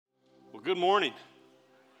Well, good morning.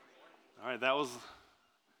 All right, that was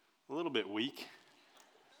a little bit weak.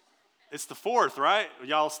 It's the 4th, right?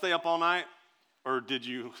 Y'all stay up all night? Or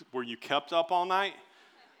were you kept up all night?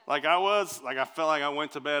 Like I was, I felt like I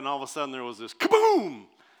went to bed and all of a sudden there was this kaboom!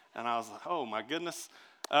 And I was like, oh my goodness.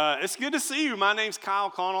 It's good to see you. My name's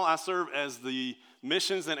Kyle Connell. I serve as the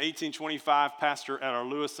Missions and 1825 pastor at our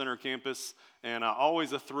Lewis Center campus. And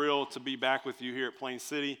always a thrill to be back with you here at Plain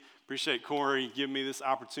City. Appreciate Corey giving me this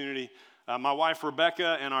opportunity. My wife,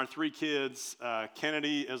 Rebecca, and our 3 kids,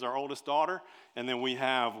 Kennedy is our oldest daughter, and then we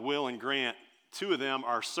have Will and Grant. 2 of them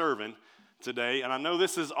are serving today. And I know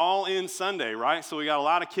this is all in Sunday, right? So we got a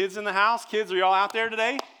lot of kids in the house. Kids, are y'all out there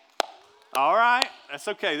today? All right. That's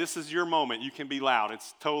okay. This is your moment. You can be loud.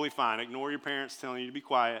 It's totally fine. Ignore your parents telling you to be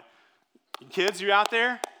quiet. Kids, you out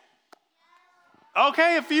there?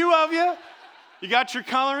 Okay, a few of you. You got your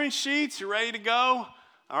coloring sheets. You're ready to go?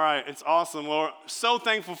 All right, it's awesome. Well, so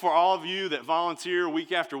thankful for all of you that volunteer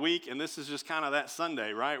week after week, and this is just kind of that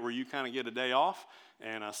Sunday, right, where you kind of get a day off,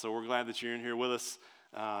 and so we're glad that you're in here with us.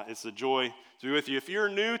 It's a joy to be with you. If you're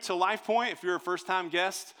new to LifePoint, if you're a first-time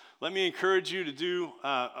guest, let me encourage you to do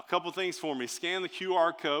a couple things for me. Scan the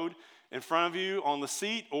QR code in front of you on the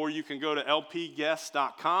seat, or you can go to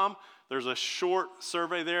lpguest.com. There's a short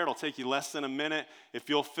survey there. It'll take you less than a minute. If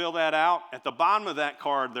you'll fill that out, at the bottom of that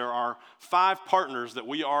card, there are 5 partners that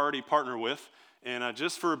we already partner with. And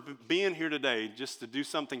just for being here today, just to do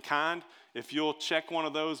something kind, if you'll check one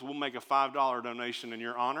of those, we'll make a $5 donation in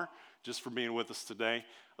your honor just for being with us today.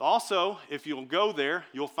 Also, if you'll go there,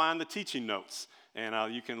 you'll find the teaching notes.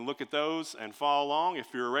 And you can look at those and follow along. If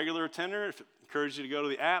you're a regular attender, I encourage you to go to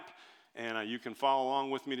the app, and you can follow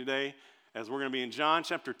along with me today, as we're going to be in John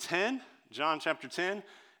chapter 10,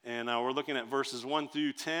 and we're looking at verses 1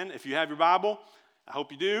 through 10. If you have your Bible, I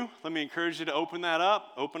hope you do. Let me encourage you to open that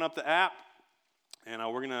up, open up the app, and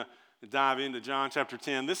we're going to dive into John chapter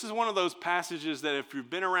 10. This is one of those passages that if you've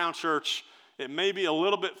been around church, it may be a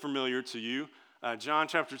little bit familiar to you. John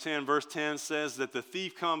chapter 10, verse 10 says that the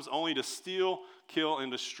thief comes only to steal, kill,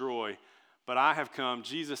 and destroy. But I have come,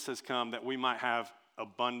 Jesus has come, that we might have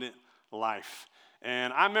abundant life.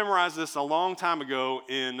 And I memorized this a long time ago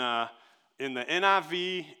in the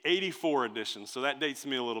NIV 84 edition, so that dates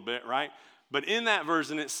me a little bit, right? But in that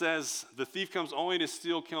version, it says, the thief comes only to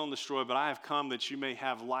steal, kill, and destroy, but I have come that you may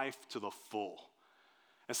have life to the full.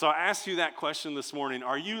 And so I asked you that question this morning.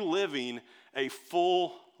 Are you living a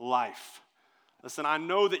full life? Listen, I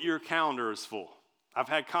know that your calendar is full. I've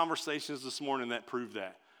had conversations this morning that prove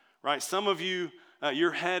that, right? Some of you,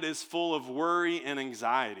 your head is full of worry and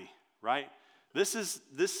anxiety, right? This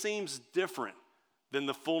seems different than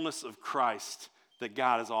the fullness of Christ that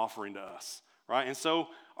God is offering to us, right? And so,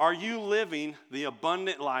 are you living the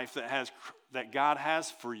abundant life that God has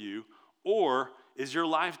for you, or is your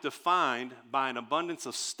life defined by an abundance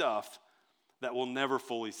of stuff that will never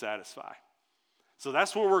fully satisfy? So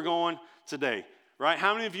that's where we're going today, right?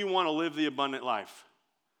 How many of you want to live the abundant life?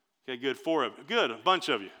 Okay, good. 4 of you. Good. A bunch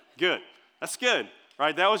of you. Good. That's good,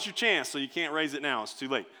 right? That was your chance, so you can't raise it now. It's too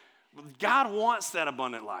late. God wants that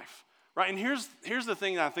abundant life, right? And here's the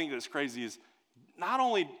thing that I think that's crazy is not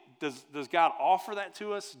only does God offer that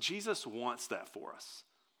to us, Jesus wants that for us.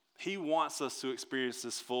 He wants us to experience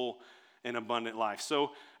this full and abundant life.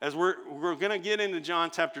 So as we're going to get into John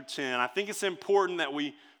chapter 10, I think it's important that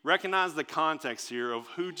we recognize the context here of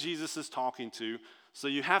who Jesus is talking to. So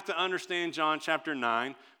you have to understand John chapter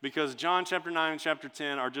 9, because John chapter 9 and chapter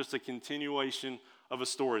 10 are just a continuation of a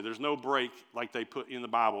story. There's no break like they put in the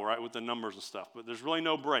Bible, right, with the numbers and stuff, but there's really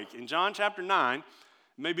no break. In John chapter 9,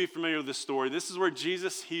 you may be familiar with this story. This is where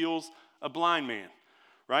Jesus heals a blind man,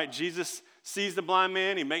 right? Jesus sees the blind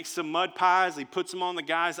man. He makes some mud pies. He puts them on the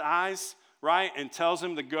guy's eyes, right, and tells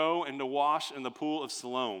him to go and to wash in the pool of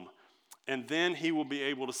Siloam, and then he will be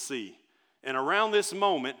able to see. And around this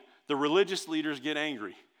moment, the religious leaders get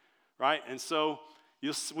angry, right? And so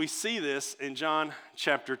we see this in John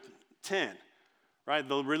chapter 10. Right,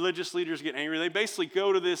 the religious leaders get angry. They basically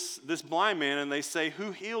go to this blind man and they say,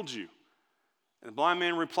 "Who healed you?" And the blind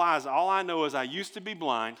man replies, "All I know is I used to be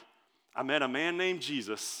blind. I met a man named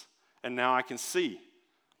Jesus, and now I can see."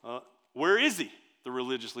 Where is he? The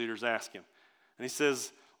religious leaders ask him. And he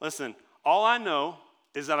says, "Listen, all I know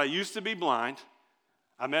is that I used to be blind.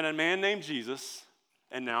 I met a man named Jesus,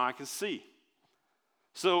 and now I can see."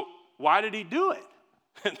 So why did he do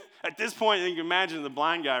it? At this point, you can imagine the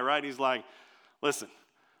blind guy, right? He's like, "Listen,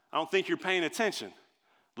 I don't think you're paying attention.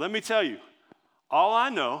 Let me tell you, all I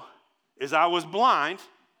know is I was blind.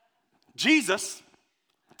 Jesus,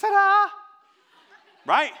 ta-da!"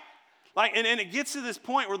 Right? Like, and it gets to this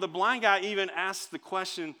point where the blind guy even asks the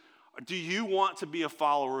question, Do you want to be a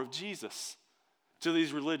follower of Jesus? To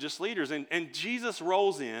these religious leaders. And Jesus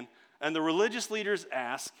rolls in, and the religious leaders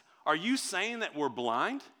ask, are you saying that we're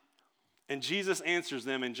blind? And Jesus answers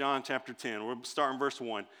them in John chapter 10. We'll start in verse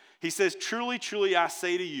 1. He says, truly, truly, I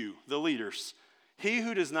say to you, the leaders, he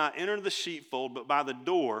who does not enter the sheepfold but by the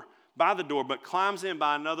door, but climbs in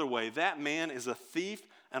by another way, that man is a thief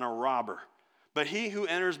and a robber. But he who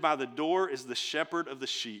enters by the door is the shepherd of the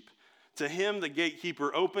sheep. To him the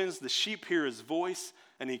gatekeeper opens, the sheep hear his voice,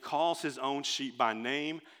 and he calls his own sheep by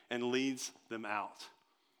name and leads them out.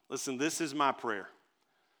 Listen, this is my prayer.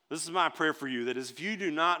 This is my prayer for you, that if you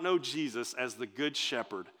do not know Jesus as the good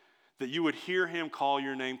shepherd, that you would hear him call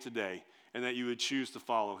your name today and that you would choose to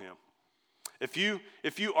follow him. If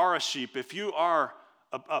you are a sheep, if you are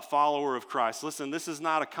a follower of Christ, listen, this is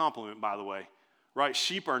not a compliment, by the way, right?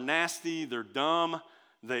 Sheep are nasty, they're dumb,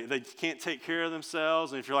 they can't take care of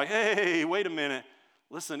themselves. And if you're like, hey, wait a minute,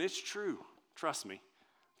 listen, it's true. Trust me,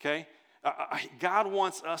 okay? God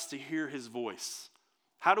wants us to hear his voice.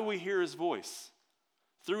 How do we hear his voice?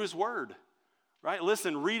 Through his word, right?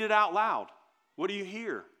 Listen, read it out loud. What do you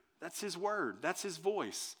hear? That's his word. That's his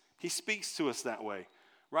voice. He speaks to us that way,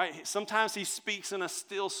 right? Sometimes he speaks in a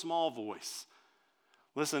still small voice.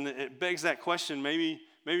 Listen, it begs that question. Maybe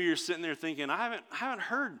you're sitting there thinking, I haven't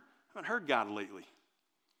heard God lately.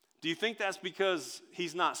 Do you think that's because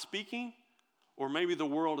he's not speaking, or maybe the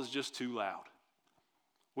world is just too loud?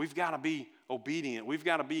 We've got to be obedient. We've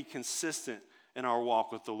got to be consistent in our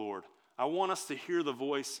walk with the Lord. I want us to hear the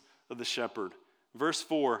voice of the shepherd. Verse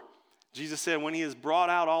 4, Jesus said, when he has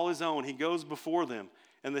brought out all his own, he goes before them,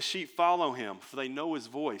 and the sheep follow him, for they know his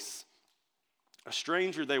voice. A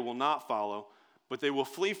stranger they will not follow, but they will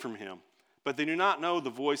flee from him. But they do not know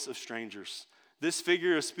the voice of strangers. This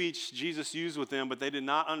figure of speech Jesus used with them, but they did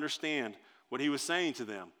not understand what he was saying to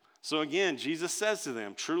them. So again, Jesus says to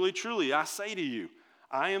them, truly, truly, I say to you,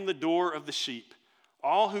 I am the door of the sheep.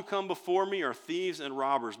 All who come before me are thieves and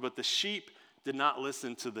robbers, but the sheep did not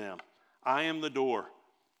listen to them. I am the door.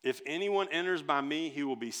 If anyone enters by me, he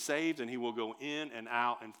will be saved, and he will go in and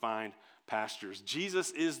out and find pastures. Jesus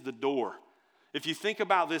is the door. If you think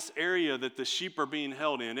about this area that the sheep are being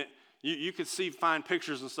held in, you could find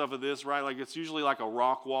pictures and stuff of this, right? Like it's usually like a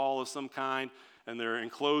rock wall of some kind, and they're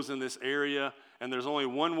enclosed in this area, and there's only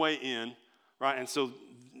one way in, right? And so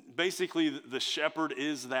basically the shepherd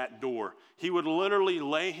is that door. He would literally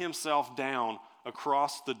lay himself down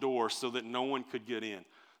across the door so that no one could get in,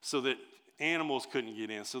 so that animals couldn't get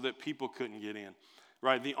in, so that people couldn't get in,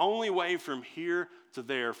 right? The only way from here to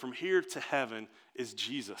there, from here to heaven, is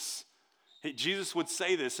Jesus. Jesus would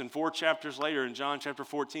say this in 4 chapters later in John chapter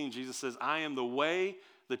 14. Jesus says, I am the way,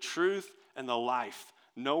 the truth, and the life.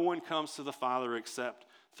 No one comes to the Father except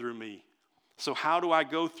through me. So how do I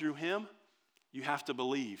go through him? You have to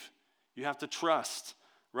believe. You have to trust,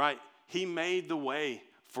 right? He made the way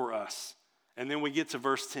for us. And then we get to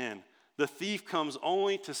verse 10. The thief comes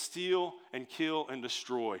only to steal and kill and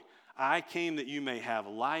destroy. I came that you may have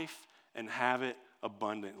life and have it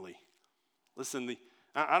abundantly. Listen,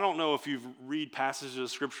 I don't know if you've read passages of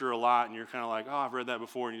Scripture a lot and you're kind of like, oh, I've read that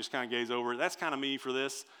before, and you just kind of gaze over it. That's kind of me for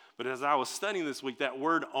this. But as I was studying this week, that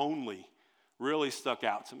word only really stuck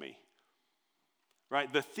out to me.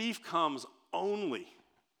 Right? The thief comes only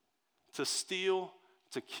to steal,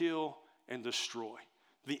 to kill, and destroy.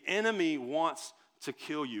 The enemy wants to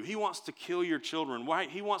kill you. He wants to kill your children. Why?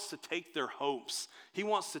 He wants to take their hopes. He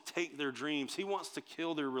wants to take their dreams. He wants to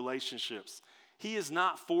kill their relationships. He is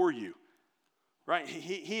not for you. Right?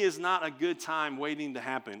 He is not a good time waiting to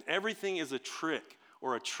happen. Everything is a trick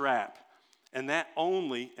or a trap, and that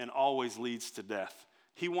only and always leads to death.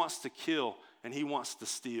 He wants to kill and he wants to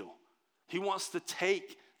steal. He wants to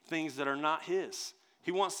take things that are not his.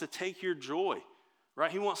 He wants to take your joy,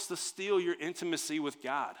 right? He wants to steal your intimacy with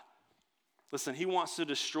God. Listen, he wants to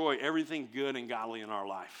destroy everything good and godly in our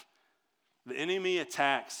life. The enemy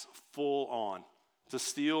attacks full on to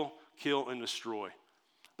steal, kill, and destroy.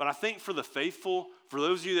 But I think for the faithful, for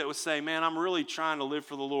those of you that would say, man, I'm really trying to live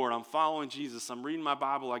for the Lord. I'm following Jesus. I'm reading my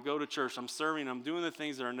Bible. I go to church. I'm serving. I'm doing the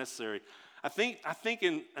things that are necessary. I think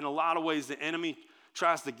in a lot of ways the enemy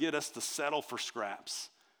tries to get us to settle for scraps.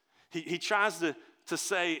 He tries to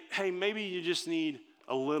say, hey, maybe you just need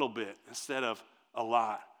a little bit instead of a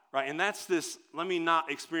lot, right? And that's this, let me not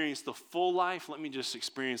experience the full life. Let me just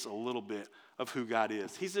experience a little bit of who God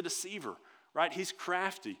is. He's a deceiver, right? He's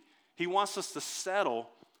crafty. He wants us to settle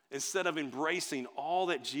instead of embracing all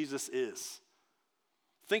that Jesus is.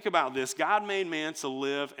 Think about this. God made man to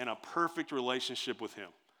live in a perfect relationship with him,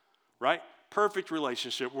 right? Perfect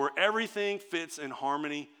relationship where everything fits in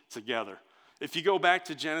harmony together. If you go back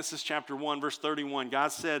to Genesis chapter 1, verse 31,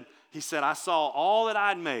 God said, he said, I saw all that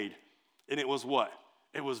I'd made, and it was what?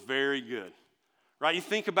 It was very good. Right? You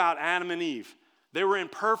think about Adam and Eve. They were in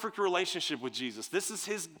perfect relationship with Jesus.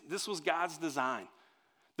 This was God's design,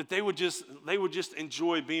 that they would just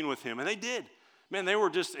enjoy being with him. And they did. Man, they were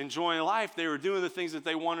just enjoying life. They were doing the things that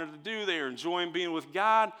they wanted to do. They were enjoying being with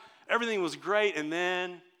God. Everything was great. And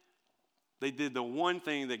then they did the one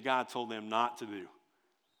thing that God told them not to do.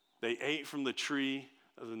 They ate from the tree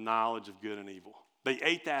of the knowledge of good and evil. They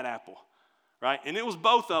ate that apple, right? And it was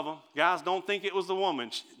both of them. Guys, don't think it was the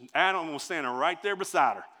woman. Adam was standing right there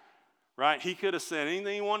beside her, right? He could have said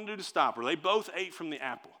anything he wanted to do to stop her. They both ate from the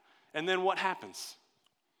apple. And then what happens?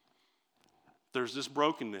 There's this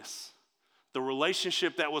brokenness. The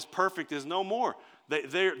relationship that was perfect is no more.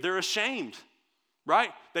 They're ashamed,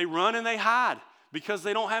 right? They run and they hide because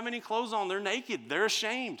they don't have any clothes on. They're naked. They're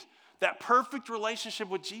ashamed. That perfect relationship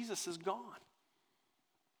with Jesus is gone.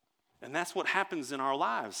 And that's what happens in our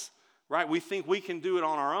lives, right? We think we can do it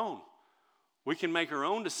on our own. We can make our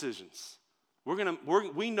own decisions.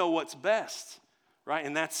 We know what's best, right?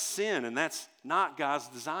 And that's sin, and that's not God's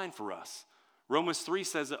design for us. Romans 3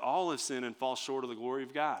 says that all have sinned and fall short of the glory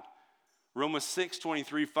of God. Romans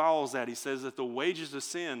 6:23 follows that. He says that the wages of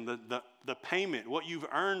sin, the payment, what you've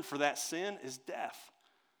earned for that sin is death.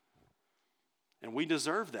 And we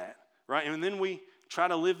deserve that, right? And then we try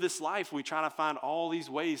to live this life. We try to find all these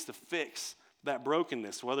ways to fix that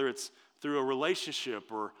brokenness, whether it's through a relationship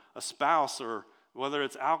or a spouse, or whether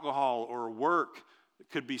it's alcohol or work. It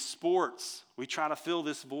could be sports. We try to fill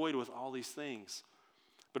this void with all these things.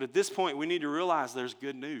 But at this point, we need to realize there's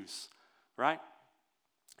good news, right?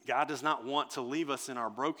 God does not want to leave us in our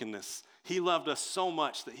brokenness. He loved us so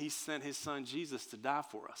much that he sent his son Jesus to die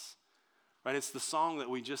for us, right? It's the song that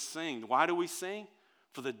we just sang. Why do we sing?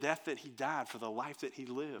 For the death that he died, for the life that he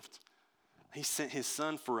lived. He sent his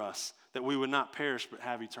son for us that we would not perish but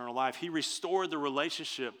have eternal life. He restored the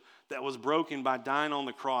relationship that was broken by dying on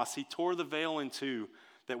the cross. He tore the veil in two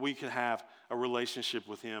that we could have a relationship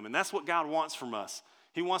with him. And that's what God wants from us.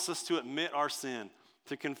 He wants us to admit our sin,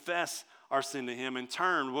 to confess our sin to him. In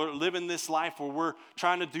turn, we're living this life where we're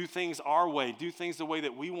trying to do things our way, do things the way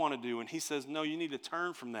that we want to do. And he says, no, you need to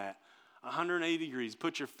turn from that 180 degrees.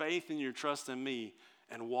 Put your faith and your trust in me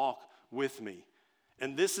and walk with me.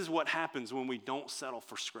 And this is what happens when we don't settle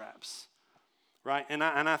for scraps, right? And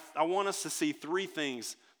I want us to see three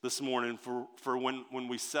things this morning for when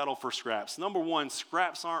we settle for scraps. Number one,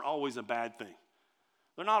 scraps aren't always a bad thing.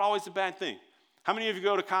 They're not always a bad thing. How many of you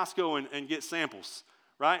go to Costco and get samples,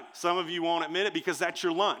 right? Some of you won't admit it because that's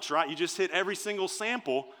your lunch, right? You just hit every single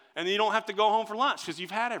sample, and then you don't have to go home for lunch because you've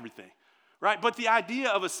had everything, right? But the idea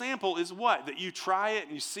of a sample is what? That you try it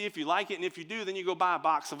and you see if you like it, and if you do, then you go buy a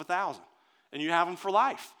box of 1,000, and you have them for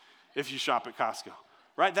life if you shop at Costco,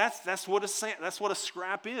 right? That's what a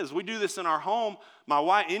scrap is. We do this in our home. My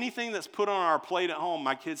wife, anything that's put on our plate at home,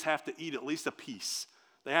 my kids have to eat at least a piece.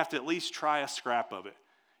 They have to at least try a scrap of it.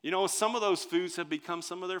 You know, some of those foods have become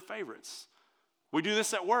some of their favorites. We do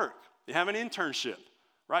this at work. You have an internship,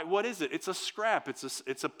 right? What is it? It's a scrap.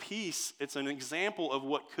 It's a piece. It's an example of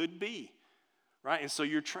what could be, right? And so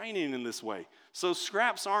you're training in this way. So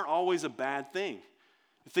scraps aren't always a bad thing.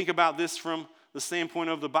 Think about this from the standpoint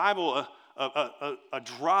of the Bible. A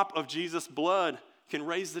drop of Jesus' blood can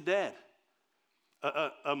raise the dead.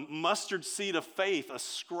 A mustard seed of faith, a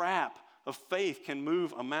scrap of faith can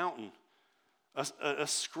move a mountain. A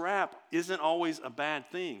scrap isn't always a bad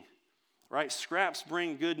thing, right? Scraps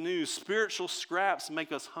bring good news. Spiritual scraps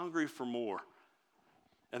make us hungry for more.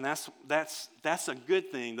 And that's a good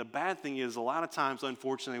thing. The bad thing is a lot of times,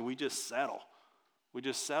 unfortunately, we just settle. We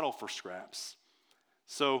just settle for scraps.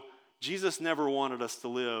 So Jesus never wanted us to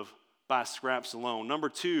live by scraps alone. Number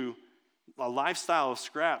two, a lifestyle of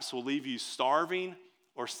scraps will leave you starving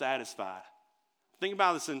or satisfied. Think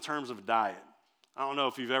about this in terms of a diet. I don't know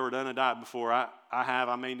if you've ever done a diet before. I have.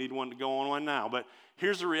 I may need one to go on one now. But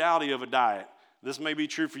here's the reality of a diet. This may be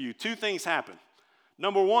true for you. Two things happen.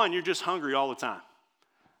 Number one, you're just hungry all the time.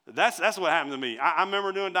 That's what happened to me. I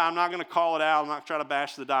remember doing a diet. I'm not going to call it out. I'm not trying to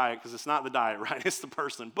bash the diet because it's not the diet, right? It's the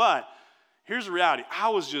person. But here's the reality. I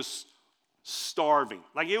was just starving.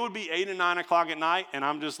 Like it would be 8 and 9 o'clock at night, and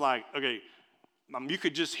I'm just like, okay, you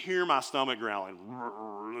could just hear my stomach growling.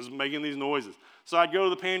 It was making these noises. So I'd go to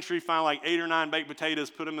the pantry, find like 8 or 9 baked potatoes,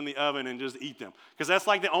 put them in the oven, and just eat them. Because that's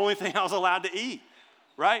like the only thing I was allowed to eat,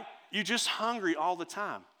 right? You're just hungry all the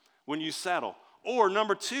time when you settle. Or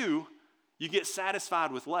number two, you get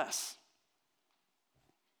satisfied with less.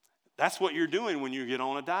 That's what you're doing when you get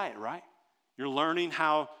on a diet, right? You're learning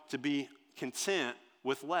how to be content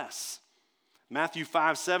with less. Matthew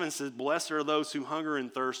 5:7 says, "Blessed are those who hunger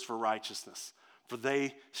and thirst for righteousness, for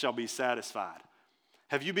they shall be satisfied.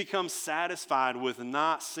 Have you become satisfied with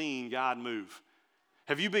not seeing God move?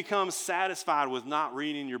 Have you become satisfied with not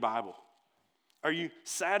reading your Bible? Are you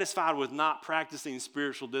satisfied with not practicing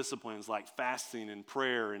spiritual disciplines like fasting and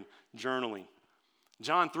prayer and journaling?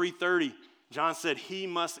 John 3:30, John said, he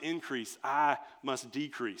must increase, I must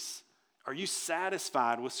decrease. Are you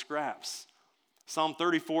satisfied with scraps? Psalm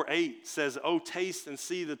 34:8 says, oh, taste and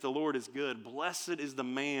see that the Lord is good. Blessed is the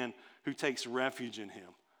man who takes refuge in him.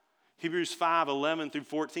 Hebrews 5:11 through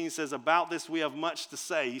 14 says, about this we have much to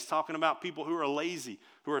say. He's talking about people who are lazy,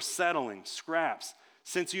 who are settling, scraps,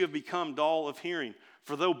 since you have become dull of hearing.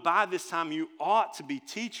 For though by this time you ought to be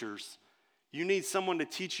teachers, you need someone to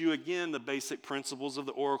teach you again the basic principles of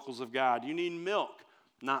the oracles of God. You need milk,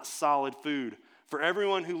 not solid food. For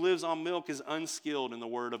everyone who lives on milk is unskilled in the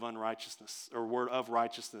word of unrighteousness, or word of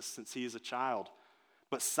righteousness, since he is a child.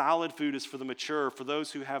 But solid food is for the mature, for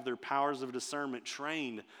those who have their powers of discernment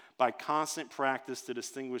trained by constant practice to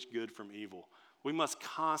distinguish good from evil. We must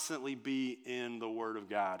constantly be in the word of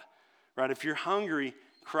God. Right? If you're hungry,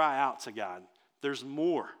 cry out to God. There's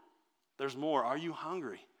more. There's more. Are you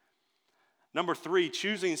hungry? Number 3,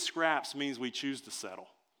 choosing scraps means we choose to settle.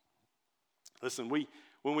 Listen,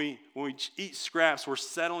 when we eat scraps, we're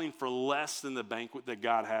settling for less than the banquet that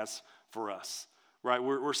God has for us. Right?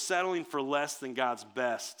 We're settling for less than God's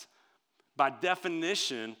best. By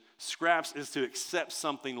definition, scraps is to accept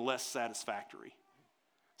something less satisfactory.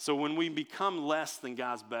 So when we become less than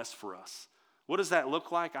God's best for us, what does that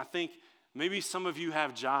look like? I think maybe some of you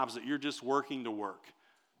have jobs that you're just working to work,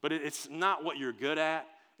 but it's not what you're good at.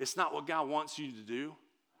 It's not what God wants you to do,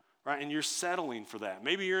 right? And you're settling for that.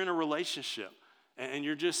 Maybe you're in a relationship and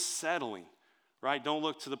you're just settling, right? Don't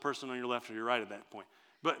look to the person on your left or your right at that point.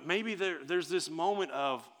 But maybe there's this moment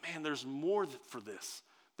of, man, there's more for this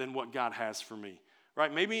than what God has for me,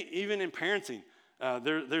 right? Maybe even in parenting,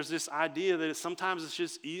 there's this idea that sometimes it's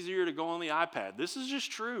just easier to go on the iPad. This is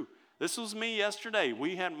just true. This was me yesterday.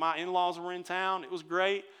 My in-laws were in town. It was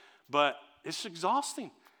great, but it's exhausting,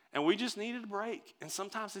 and we just needed a break. And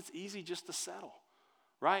sometimes it's easy just to settle,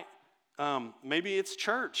 right? Maybe it's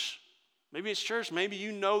church. Maybe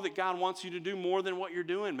you know that God wants you to do more than what you're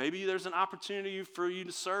doing. Maybe there's an opportunity for you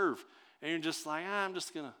to serve, and you're just like, I'm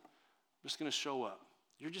just gonna show up.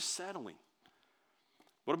 You're just settling.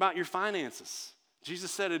 What about your finances? Jesus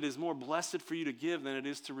said it is more blessed for you to give than it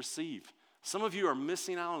is to receive. Some of you are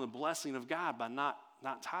missing out on the blessing of God by not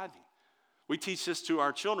tithing. We teach this to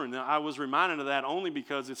our children. Now, I was reminded of that only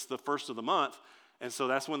because it's the first of the month, and so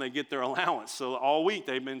that's when they get their allowance. So all week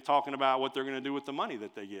they've been talking about what they're going to do with the money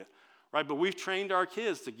that they get, right? But we've trained our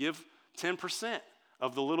kids to give 10%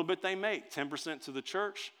 of the little bit they make, 10% to the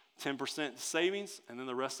church, 10% to savings, and then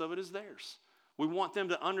the rest of it is theirs. We want them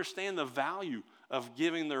to understand the value of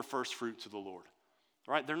giving their first fruit to the Lord,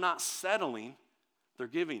 right? They're not settling, they're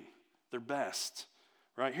giving their best,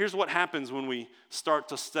 right? Here's what happens when we start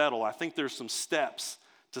to settle. I think there's some steps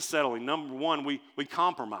to settling. Number 1, we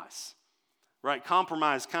compromise, right?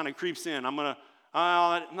 Compromise kind of creeps in. I'm not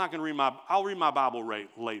going to I'll read my Bible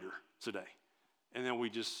later today. And then we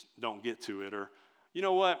just don't get to it. Or, you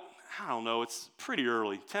know what? I don't know. It's pretty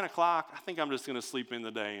early, 10 o'clock. I think I'm just going to sleep in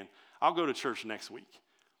the day, and I'll go to church next week.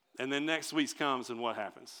 And then next week comes, and what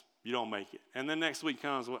happens? You don't make it. And then next week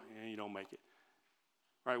comes, you don't make it.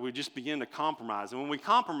 Right, we just begin to compromise. And when we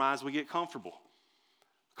compromise, we get comfortable.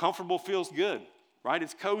 Comfortable feels good, right?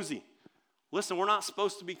 It's cozy. Listen, we're not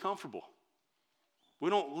supposed to be comfortable.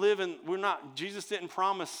 Jesus didn't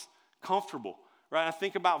promise comfortable, right? I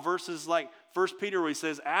think about verses like 1 Peter where he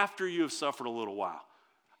says, after you have suffered a little while,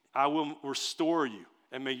 I will restore you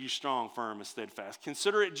and make you strong, firm, and steadfast.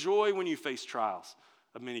 Consider it joy when you face trials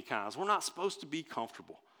of many kinds. We're not supposed to be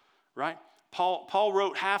comfortable, right? Paul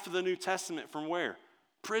wrote half of the New Testament from where?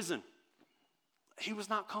 Prison. He was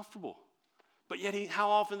not comfortable. But yet,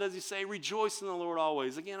 how often does he say, rejoice in the Lord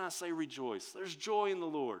always? Again, I say rejoice. There's joy in the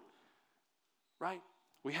Lord, right?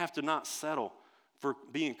 We have to not settle for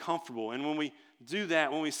being comfortable. And when we do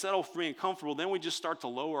that, when we settle for being comfortable, then we just start to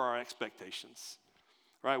lower our expectations,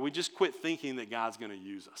 right? We just quit thinking that God's going to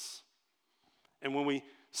use us. And when we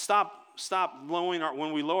stop lowering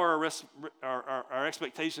when we lower our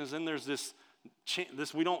expectations, then there's this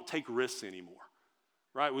we don't take risks anymore.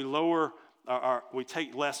 Right, we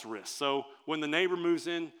take less risk. So when the new neighbor moves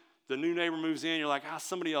in, you're like,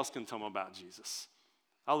 somebody else can tell them about Jesus.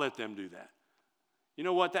 I'll let them do that. You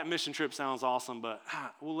know what? That mission trip sounds awesome, but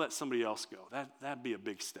we'll let somebody else go. That'd be a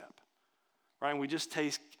big step, right? And we just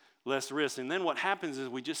take less risk. And then what happens is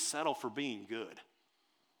we just settle for being good.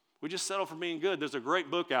 We just settle for being good. There's a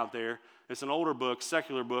great book out there. It's an older book,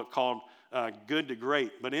 secular book called good to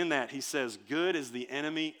great. But in that, he says, good is the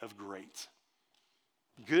enemy of great.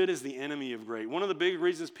 Good is the enemy of great. One of the big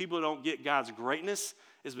reasons people don't get God's greatness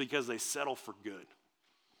is because they settle for good.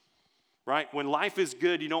 Right? When life is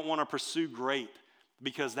good, you don't want to pursue great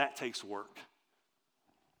because that takes work.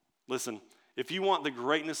 Listen, if you want the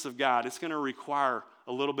greatness of God, it's going to require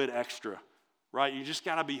a little bit extra, right? You just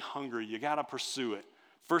got to be hungry. You got to pursue it.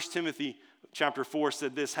 1 Timothy chapter 4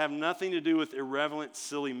 said this, have nothing to do with irrelevant,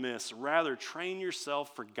 silly myths. Rather, train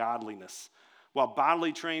yourself for godliness. While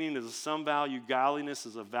bodily training is of some value, godliness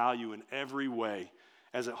is of value in every way,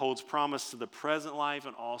 as it holds promise to the present life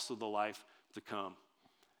and also the life to come.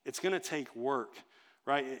 It's going to take work,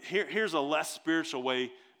 right? Here's a less spiritual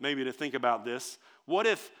way maybe to think about this. What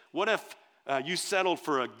if you settled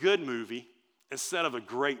for a good movie instead of a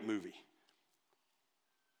great movie?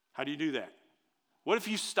 How do you do that? What if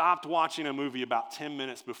you stopped watching a movie about 10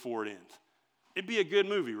 minutes before it ends? It'd be a good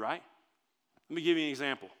movie, right? Let me give you an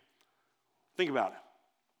example. Think about it.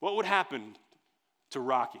 What would happen to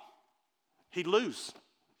Rocky? He'd lose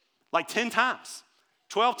like 10 times,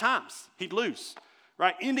 12 times. He'd lose.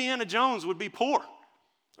 Right? Indiana Jones would be poor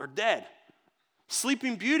or dead.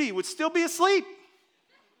 Sleeping Beauty would still be asleep.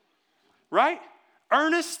 Right?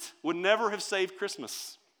 Ernest would never have saved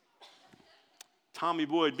Christmas. Tommy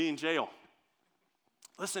Boy would be in jail.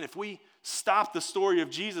 Listen, if we stop the story of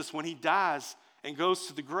Jesus when he dies and goes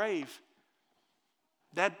to the grave,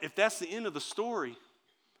 if that's the end of the story,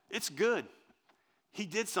 it's good. He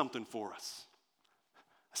did something for us.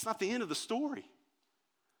 That's not the end of the story.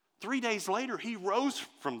 3 days later, he rose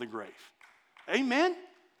from the grave. Amen?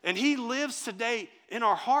 And he lives today in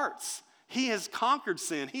our hearts. He has conquered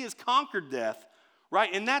sin. He has conquered death,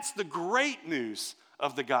 right? And that's the great news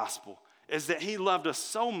of the gospel, is that he loved us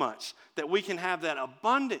so much that we can have that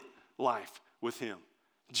abundant life with him.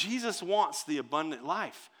 Jesus wants the abundant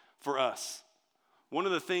life for us. One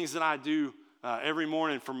of the things that I do every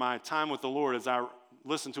morning for my time with the Lord is I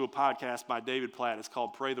listen to a podcast by David Platt. It's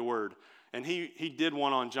called Pray the Word. And he did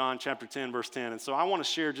one on John chapter 10, verse 10. And so I want to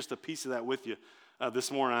share just a piece of that with you this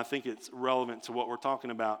morning. I think it's relevant to what we're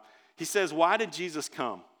talking about. He says, why did Jesus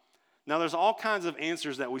come? Now, there's all kinds of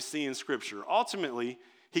answers that we see in Scripture. Ultimately,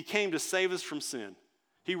 he came to save us from sin.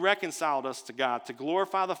 He reconciled us to God to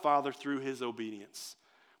glorify the Father through his obedience.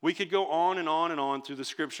 We could go on and on and on through the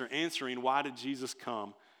Scripture answering, why did Jesus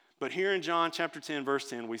come? But here in John chapter 10, verse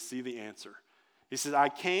 10, we see the answer. He says, I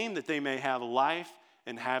came that they may have life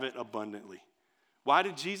and have it abundantly. Why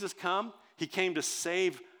did Jesus come? He came to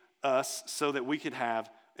save us so that we could have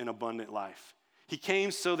an abundant life. He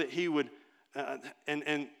came so that he would,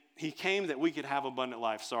 he came that we could have abundant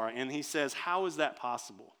life, And he says, how is that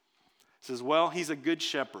possible? He says, well, he's a good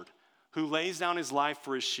shepherd who lays down his life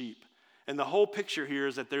for his sheep. And the whole picture here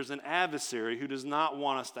is that there's an adversary who does not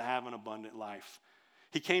want us to have an abundant life.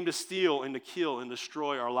 He came to steal and to kill and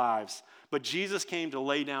destroy our lives. But Jesus came to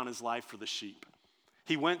lay down his life for the sheep.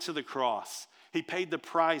 He went to the cross. He paid the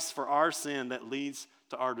price for our sin that leads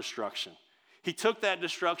to our destruction. He took that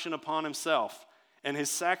destruction upon himself, and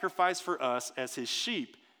his sacrifice for us as his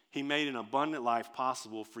sheep, he made an abundant life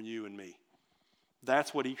possible for you and me.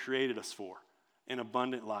 That's what he created us for, an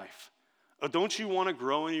abundant life. Don't you want to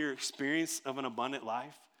grow in your experience of an abundant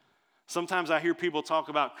life? Sometimes I hear people talk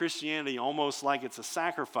about Christianity almost like it's a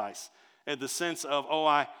sacrifice, in the sense of,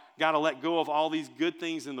 I got to let go of all these good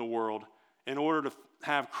things in the world in order to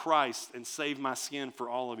have Christ and save my skin for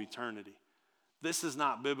all of eternity. This is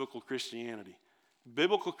not biblical Christianity.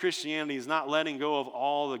 Biblical Christianity is not letting go of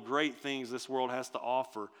all the great things this world has to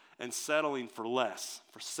offer and settling for less,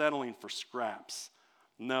 for settling for scraps.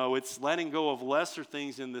 No, it's letting go of lesser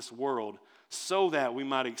things in this world so that we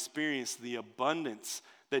might experience the abundance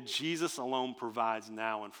that Jesus alone provides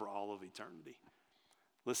now and for all of eternity.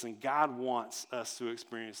 Listen, God wants us to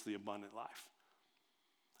experience the abundant life.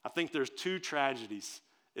 I think there's two tragedies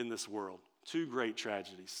in this world, two great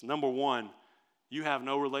tragedies. Number one, you have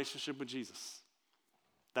no relationship with Jesus.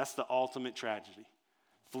 That's the ultimate tragedy.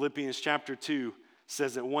 Philippians chapter 2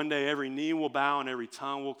 says that one day every knee will bow and every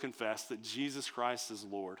tongue will confess that Jesus Christ is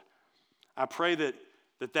Lord. I pray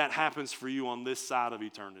that happens for you on this side of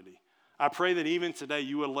eternity. I pray that even today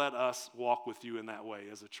you would let us walk with you in that way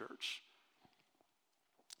as a church.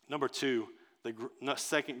 Number two, the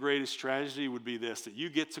second greatest tragedy would be this, that you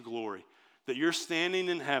get to glory, that you're standing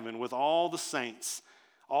in heaven with all the saints,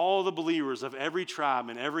 all the believers of every tribe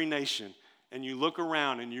and every nation, and you look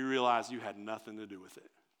around and you realize you had nothing to do with it.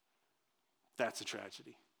 That's a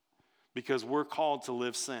tragedy, because we're called to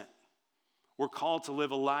live sent. We're called to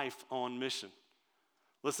live a life on mission.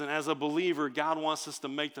 Listen, as a believer, God wants us to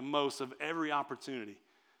make the most of every opportunity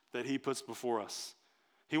that he puts before us.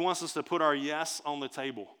 He wants us to put our yes on the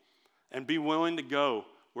table and be willing to go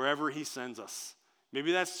wherever he sends us.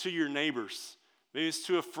 Maybe that's to your neighbors. Maybe it's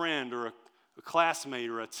to a friend or a classmate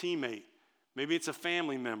or a teammate. Maybe it's a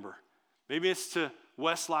family member. Maybe it's to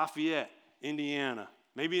West Lafayette, Indiana.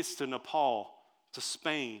 Maybe it's to Nepal, to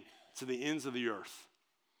Spain, to the ends of the earth.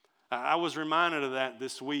 I was reminded of that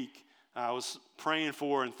this week. I was praying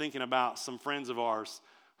for and thinking about some friends of ours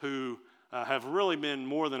who have really been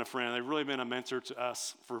more than a friend. They've really been a mentor to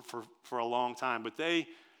us for a long time. But they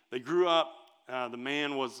grew up. The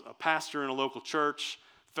man was a pastor in a local church,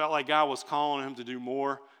 felt like God was calling him to do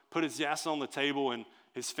more, put his yes on the table, and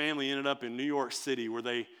his family ended up in New York City where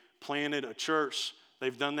they planted a church.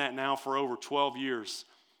 They've done that now for over 12 years.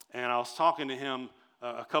 And I was talking to him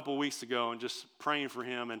a couple weeks ago and just praying for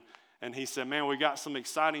him, and he said, man, we got some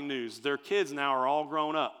exciting news. Their kids now are all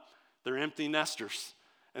grown up. They're empty nesters.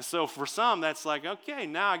 And so for some, that's like, okay,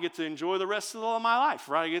 now I get to enjoy the rest of my life,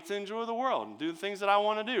 right? I get to enjoy the world and do the things that I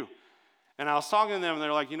want to do. And I was talking to them, and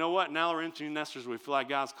they're like, you know what? Now they're empty nesters. We feel like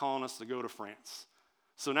God's calling us to go to France.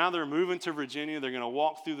 So now they're moving to Virginia. They're going to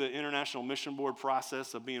walk through the International Mission Board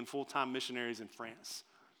process of being full-time missionaries in France.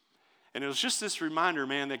 And it was just this reminder,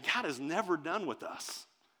 man, that God is never done with us.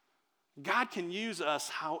 God can use us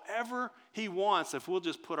however he wants if we'll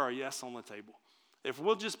just put our yes on the table. If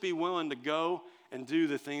we'll just be willing to go and do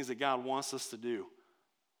the things that God wants us to do.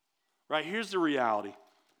 Right? Here's the reality.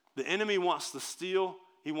 The enemy wants to steal,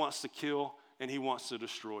 he wants to kill, and he wants to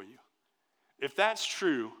destroy you. If that's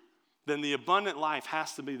true, then the abundant life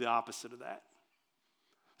has to be the opposite of that.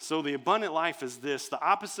 So the abundant life is this. The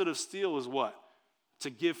opposite of steal is what? To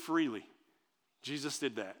give freely. Jesus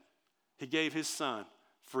did that. He gave his son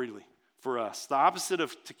freely for us. The opposite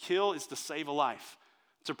of to kill is to save a life,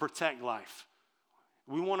 to protect life.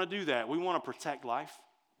 We want to do that. We want to protect life.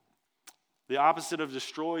 The opposite of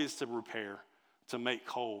destroy is to repair, to make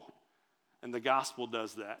whole. And the gospel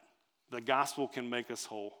does that. The gospel can make us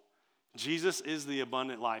whole. Jesus is the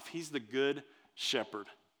abundant life. He's the good shepherd.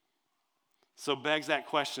 So begs that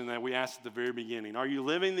question that we asked at the very beginning. Are you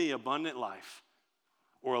living the abundant life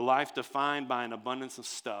or a life defined by an abundance of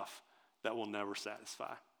stuff that will never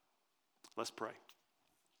satisfy? Let's pray.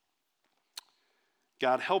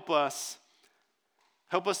 God, help us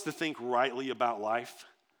to think rightly about life.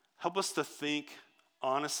 Help us to think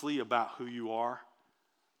honestly about who you are.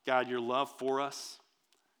 God, your love for us,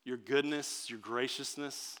 your goodness, your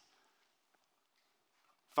graciousness.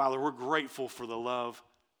 Father, we're grateful for the love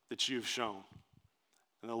that you've shown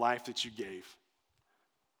and the life that you gave.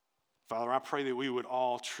 Father, I pray that we would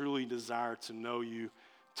all truly desire to know you,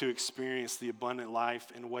 to experience the abundant life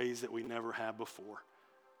in ways that we never have before.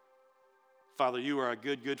 Father, you are a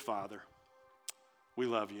good, good Father. We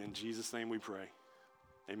love you. In Jesus' name we pray.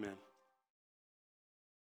 Amen.